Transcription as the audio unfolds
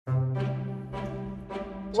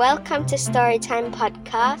Welcome to Storytime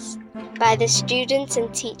Podcast by the students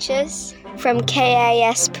and teachers from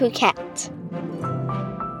KIS Phuket.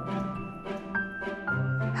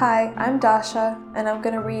 Hi, I'm Dasha, and I'm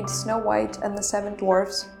going to read Snow White and the Seven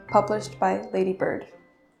Dwarfs, published by Lady Bird.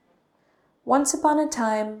 Once upon a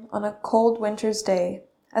time, on a cold winter's day,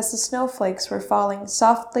 as the snowflakes were falling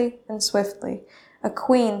softly and swiftly, a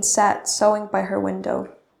queen sat sewing by her window.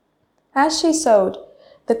 As she sewed,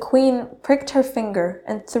 the queen pricked her finger,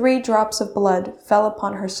 and 3 drops of blood fell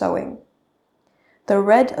upon her sewing. The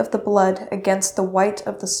red of the blood against the white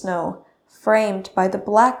of the snow, framed by the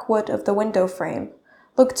black wood of the window frame,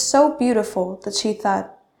 looked so beautiful that she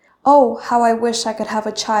thought, "Oh, how I wish I could have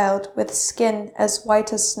a child with skin as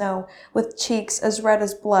white as snow, with cheeks as red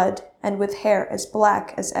as blood, and with hair as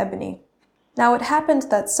black as ebony." Now it happened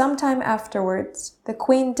that some time afterwards, the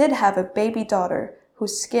queen did have a baby daughter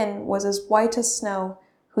whose skin was as white as snow,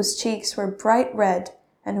 whose cheeks were bright red,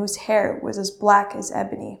 and whose hair was as black as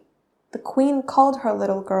ebony. The queen called her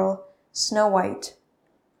little girl Snow White.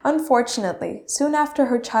 Unfortunately, soon after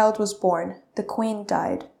her child was born, the queen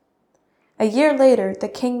died. A year later, the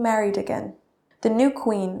king married again. The new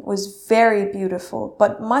queen was very beautiful,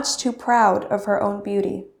 but much too proud of her own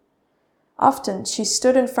beauty. Often she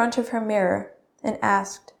stood in front of her mirror and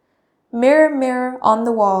asked, "Mirror, mirror on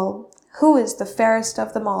the wall, who is the fairest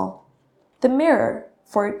of them all?" The mirror,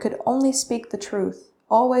 for it could only speak the truth,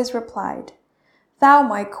 always replied, "Thou,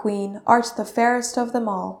 my queen, art the fairest of them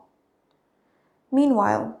all."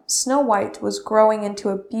 Meanwhile, Snow White was growing into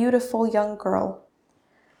a beautiful young girl.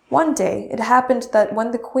 One day it happened that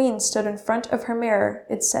when the queen stood in front of her mirror,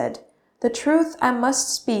 it said, "The truth I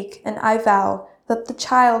must speak, and I vow that the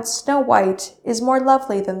child Snow White is more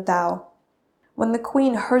lovely than thou." When the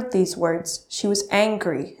queen heard these words, she was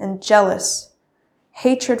angry and jealous.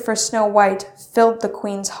 Hatred for Snow White filled the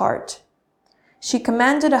queen's heart. She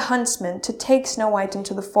commanded a huntsman to take Snow White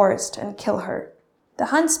into the forest and kill her. The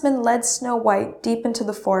huntsman led Snow White deep into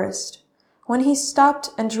the forest. When he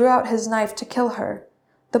stopped and drew out his knife to kill her,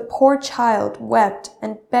 the poor child wept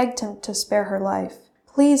and begged him to spare her life.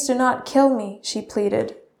 "Please do not kill me," she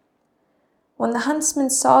pleaded. When the huntsman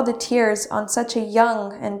saw the tears on such a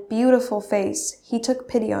young and beautiful face, he took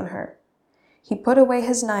pity on her. He put away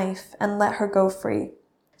his knife and let her go free.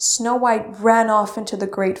 Snow White ran off into the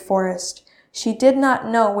great forest. She did not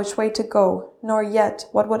know which way to go, nor yet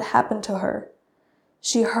what would happen to her.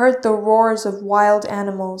 She heard the roars of wild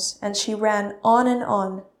animals, and she ran on and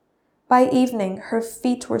on. By evening, her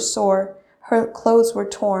feet were sore, her clothes were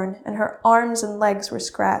torn, and her arms and legs were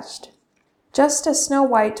scratched. Just as Snow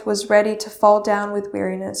White was ready to fall down with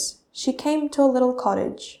weariness, she came to a little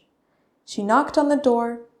cottage. She knocked on the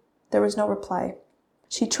door. There was no reply.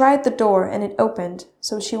 She tried the door, and it opened,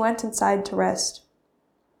 so she went inside to rest.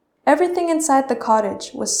 Everything inside the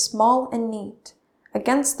cottage was small and neat.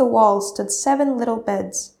 Against the wall stood 7 little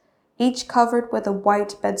beds, each covered with a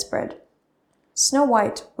white bedspread. Snow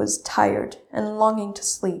White was tired and longing to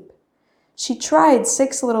sleep. She tried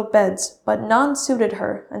 6 little beds, but none suited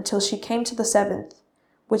her until she came to the 7th,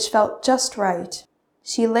 which felt just right.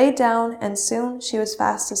 She lay down, and soon she was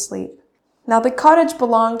fast asleep. Now the cottage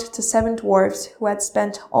belonged to 7 dwarfs who had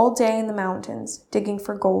spent all day in the mountains digging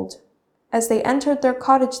for gold. As they entered their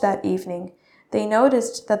cottage that evening, they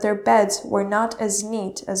noticed that their beds were not as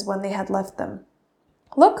neat as when they had left them.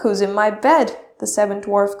 "Look who's in my bed," the 7th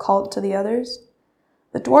dwarf called to the others.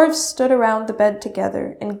 The dwarfs stood around the bed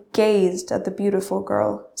together and gazed at the beautiful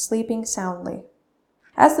girl, sleeping soundly.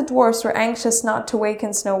 As the dwarfs were anxious not to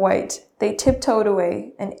waken Snow White, they tiptoed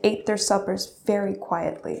away and ate their suppers very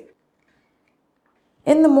quietly.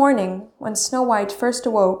 In the morning, when Snow White first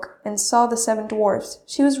awoke and saw the 7 dwarfs,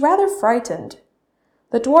 she was rather frightened.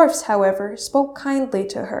 The dwarfs, however, spoke kindly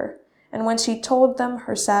to her, and when she told them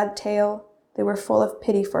her sad tale, they were full of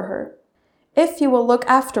pity for her. "If you will look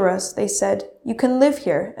after us," they said, "you can live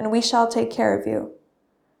here, and we shall take care of you."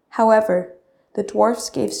 However, the dwarfs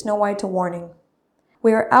gave Snow White a warning.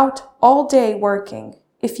 "We are out all day working.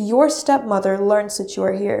 If your stepmother learns that you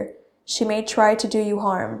are here, she may try to do you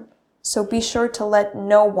harm. So be sure to let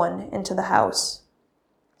no one into the house."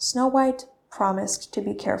 Snow White promised to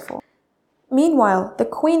be careful. Meanwhile, the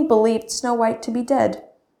queen believed Snow White to be dead,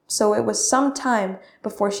 so it was some time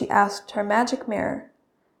before she asked her magic mirror,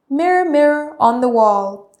 "Mirror, mirror on the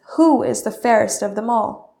wall, who is the fairest of them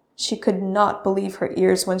all?" She could not believe her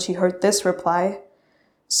ears when she heard this reply.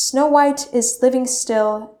 "Snow White is living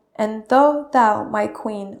still, and though thou, my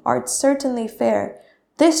queen, art certainly fair,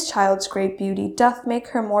 this child's great beauty doth make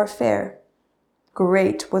her more fair."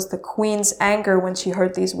 Great was the queen's anger when she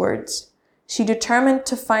heard these words. She determined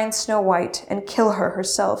to find Snow White and kill her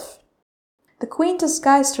herself. The queen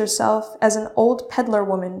disguised herself as an old peddler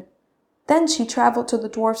woman. Then she traveled to the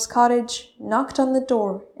dwarf's cottage, knocked on the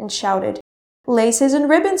door, and shouted, "Laces and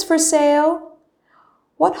ribbons for sale!"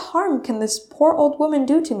 "What harm can this poor old woman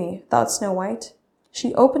do to me?" thought Snow White.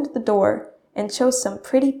 She opened the door and chose some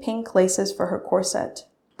pretty pink laces for her corset.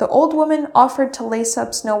 The old woman offered to lace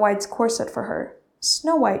up Snow White's corset for her.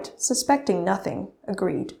 Snow White, suspecting nothing,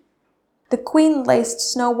 agreed. The queen laced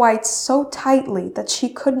Snow White so tightly that she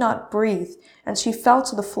could not breathe, and she fell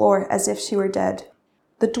to the floor as if she were dead.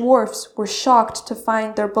 The dwarfs were shocked to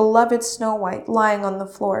find their beloved Snow White lying on the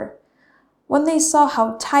floor. When they saw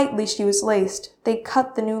how tightly she was laced, they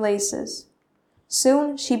cut the new laces.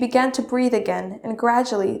 Soon she began to breathe again, and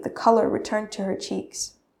gradually the color returned to her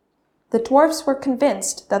cheeks. The dwarfs were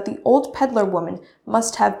convinced that the old peddler woman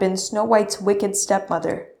must have been Snow White's wicked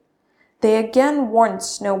stepmother. They again warned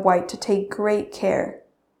Snow White to take great care.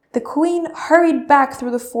 The queen hurried back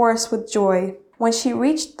through the forest with joy. When she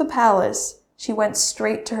reached the palace, she went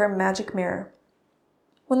straight to her magic mirror.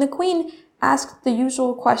 When the queen asked the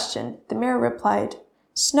usual question, the mirror replied,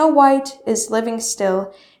 "Snow White is living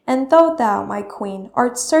still, and though thou, my queen,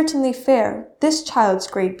 art certainly fair, this child's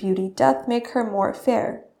great beauty doth make her more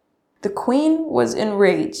fair." The queen was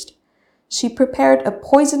enraged. She prepared a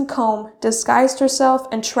poisoned comb, disguised herself,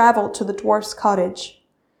 and traveled to the dwarf's cottage.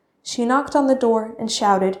 She knocked on the door and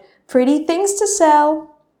shouted, "Pretty things to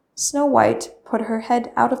sell!" Snow White put her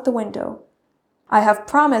head out of the window. "I have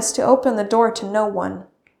promised to open the door to no one."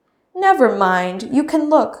 "Never mind, you can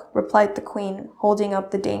look," replied the queen, holding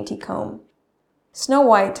up the dainty comb. Snow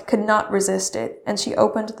White could not resist it, and she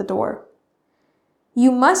opened the door.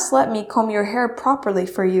 "You must let me comb your hair properly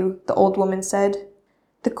for you," the old woman said.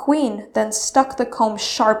 The queen then stuck the comb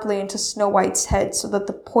sharply into Snow White's head so that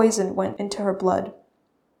the poison went into her blood.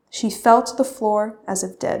 She fell to the floor as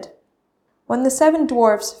if dead. When the 7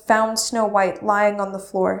 dwarfs found Snow White lying on the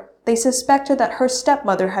floor, they suspected that her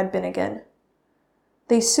stepmother had been again.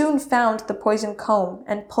 They soon found the poisoned comb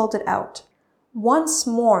and pulled it out. Once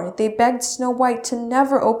more, they begged Snow White to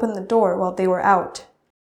never open the door while they were out.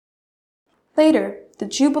 Later, the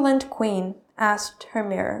jubilant queen asked her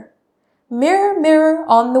mirror, "Mirror, mirror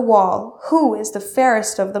on the wall, who is the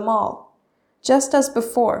fairest of them all?" Just as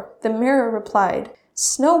before, the mirror replied,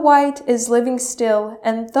 "Snow White is living still,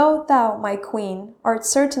 and though thou, my queen, art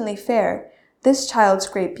certainly fair, this child's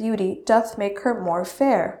great beauty doth make her more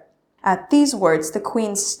fair." At these words, the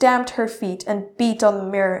queen stamped her feet and beat on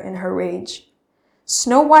the mirror in her rage.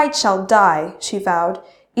 "Snow White shall die," she vowed,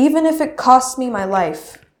 "even if it costs me my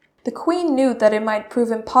life." The queen knew that it might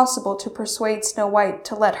prove impossible to persuade Snow White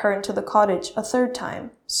to let her into the cottage a 3rd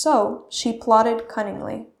time, so she plotted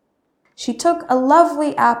cunningly. She took a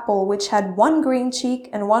lovely apple which had 1 green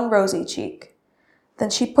cheek and 1 rosy cheek.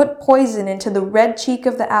 Then she put poison into the red cheek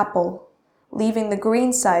of the apple, leaving the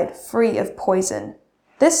green side free of poison.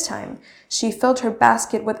 This time, she filled her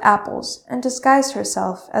basket with apples and disguised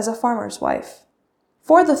herself as a farmer's wife.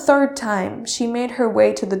 For the 3rd time, she made her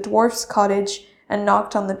way to the dwarf's cottage and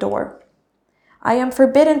knocked on the door. "I am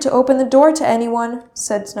forbidden to open the door to anyone,"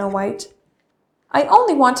 said Snow White. "I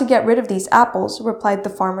only want to get rid of these apples," replied the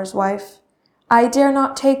farmer's wife. "I dare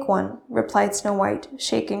not take one," replied Snow White,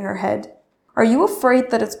 shaking her head. "Are you afraid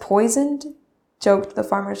that it's poisoned?" joked the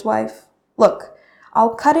farmer's wife. "Look,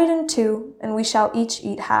 I'll cut it in 2, and we shall each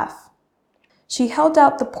eat half." She held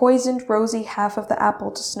out the poisoned rosy half of the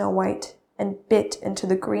apple to Snow White and bit into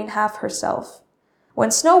the green half herself. When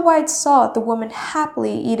Snow White saw the woman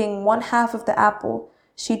happily eating 1/2 of the apple,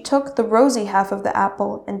 she took the rosy half of the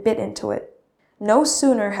apple and bit into it. No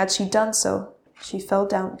sooner had she done so, she fell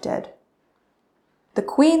down dead. The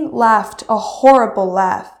queen laughed a horrible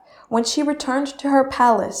laugh. When she returned to her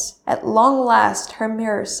palace, at long last her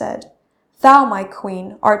mirror said, "Thou, my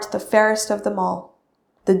queen, art the fairest of them all."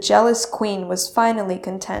 The jealous queen was finally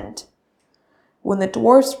content. When the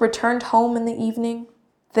dwarfs returned home in the evening,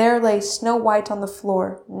 there lay Snow White on the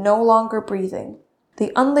floor, no longer breathing.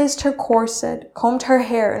 They unlaced her corset, combed her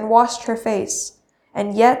hair, and washed her face,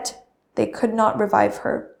 and yet they could not revive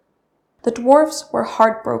her. The dwarfs were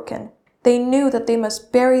heartbroken. They knew that they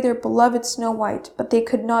must bury their beloved Snow White, but they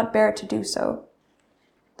could not bear to do so.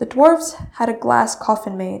 The dwarfs had a glass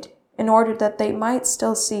coffin made, in order that they might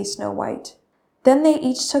still see Snow White. Then they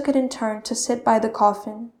each took it in turn to sit by the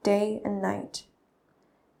coffin day and night.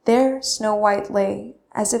 There Snow White lay,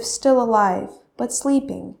 as if still alive, but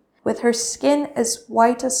sleeping, with her skin as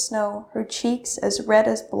white as snow, her cheeks as red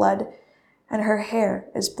as blood, and her hair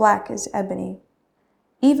as black as ebony.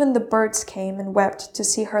 Even the birds came and wept to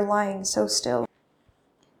see her lying so still.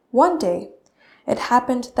 One day, it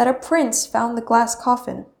happened that a prince found the glass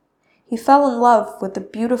coffin. He fell in love with the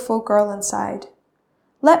beautiful girl inside.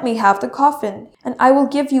 "Let me have the coffin, and I will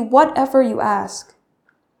give you whatever you ask."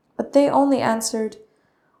 But they only answered,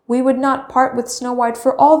 "We would not part with Snow White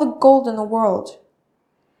for all the gold in the world."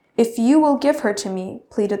 "If you will give her to me,"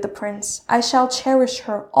 pleaded the prince, "I shall cherish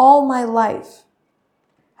her all my life."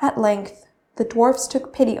 At length, the dwarfs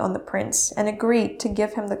took pity on the prince and agreed to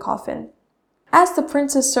give him the coffin. As the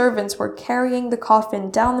prince's servants were carrying the coffin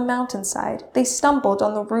down the mountainside, they stumbled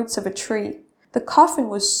on the roots of a tree. The coffin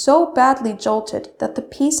was so badly jolted that the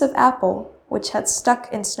piece of apple, which had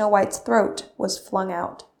stuck in Snow White's throat, was flung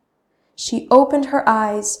out. She opened her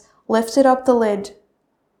eyes, lifted up the lid,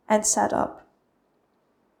 and sat up.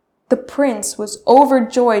 The prince was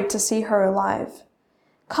overjoyed to see her alive.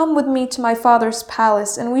 "Come with me to my father's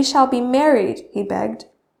palace, and we shall be married," he begged.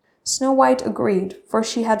 Snow White agreed, for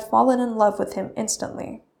she had fallen in love with him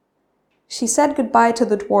instantly. She said goodbye to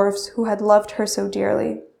the dwarfs who had loved her so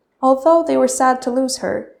dearly. Although they were sad to lose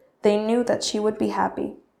her, they knew that she would be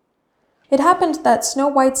happy. It happened that Snow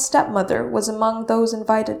White's stepmother was among those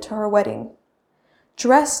invited to her wedding.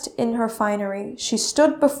 Dressed in her finery, she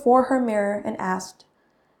stood before her mirror and asked,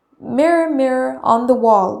 "Mirror, mirror on the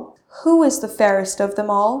wall, who is the fairest of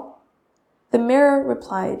them all?" The mirror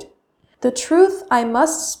replied, "The truth I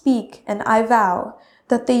must speak, and I vow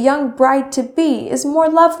that the young bride-to-be is more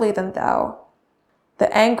lovely than thou."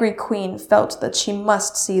 The angry queen felt that she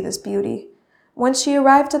must see this beauty. When she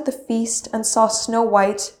arrived at the feast and saw Snow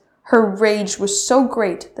White, her rage was so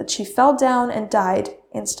great that she fell down and died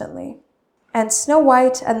instantly. And Snow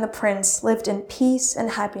White and the prince lived in peace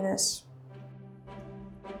and happiness.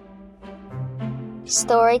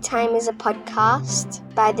 Storytime is a podcast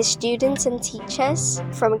by the students and teachers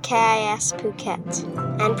from KIS Phuket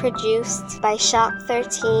and produced by Shark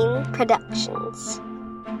 13 Productions.